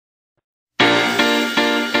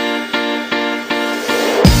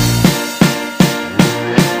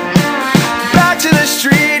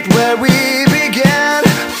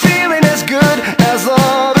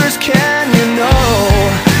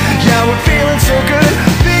so good.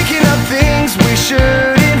 Picking up things we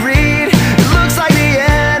shouldn't read. It looks like the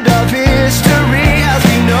end of history. As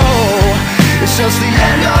we know, it's just the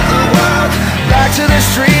end of the world. Back to the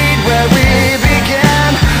street where we began.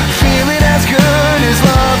 Feeling as good as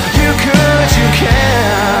love you could, you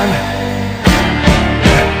can.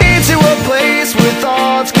 Into a place where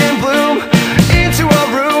thoughts can bloom. Into a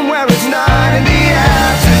room where it's 9 in the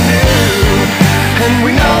afternoon. And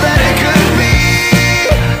we know that it could be,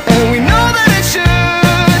 and we know that it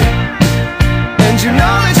should. And you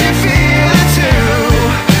know that you feel it too,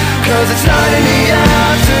 'cause it's 9 in the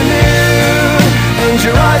afternoon. And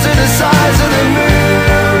your eyes are the size of the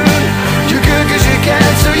moon. You're good 'cause you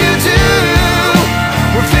can, so you do.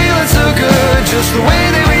 We're feeling so good, just the way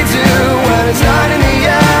that we do. When it's 9 in the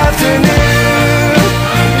afternoon,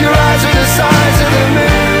 your eyes are the size of the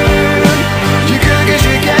moon. You're good 'cause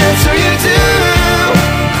you can, so you do.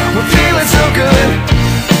 We're feeling so good.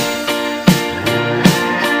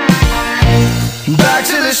 Back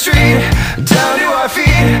to the street, down to our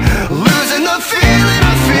feet, losing the feeling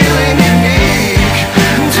of feeling unique.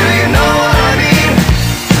 Do you know what I mean?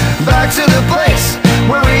 Back to the place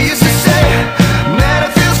where we used to say, man,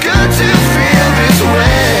 it feels good to feel this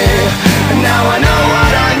way. And now I know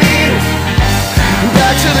what I mean.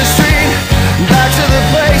 Back to the street, back to the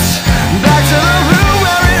place, back to the room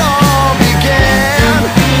where it all began.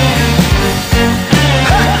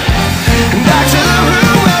 Back to the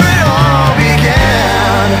room where it all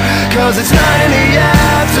began. 'Cause it's 9 in the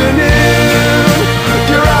afternoon.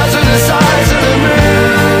 Your eyes are the size of the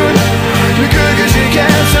moon. You're good 'cause you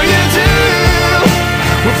can, so you do.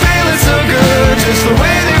 We're feeling so good, just the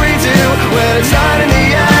way that we do. When it's 9 in the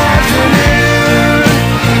afternoon,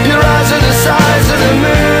 your eyes are the size of the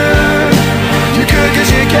moon. You're good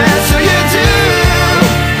 'cause you can, so you do.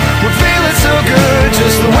 We're feeling so good,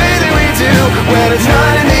 just the way that we do. When it's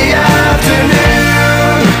 9 in the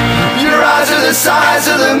afternoon, your eyes are the size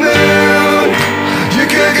of the moon.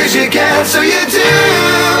 You're good 'cause you can, so you do.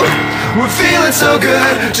 We're feeling so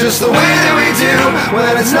good, just the way that we do.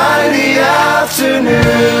 When it's 9 in the afternoon.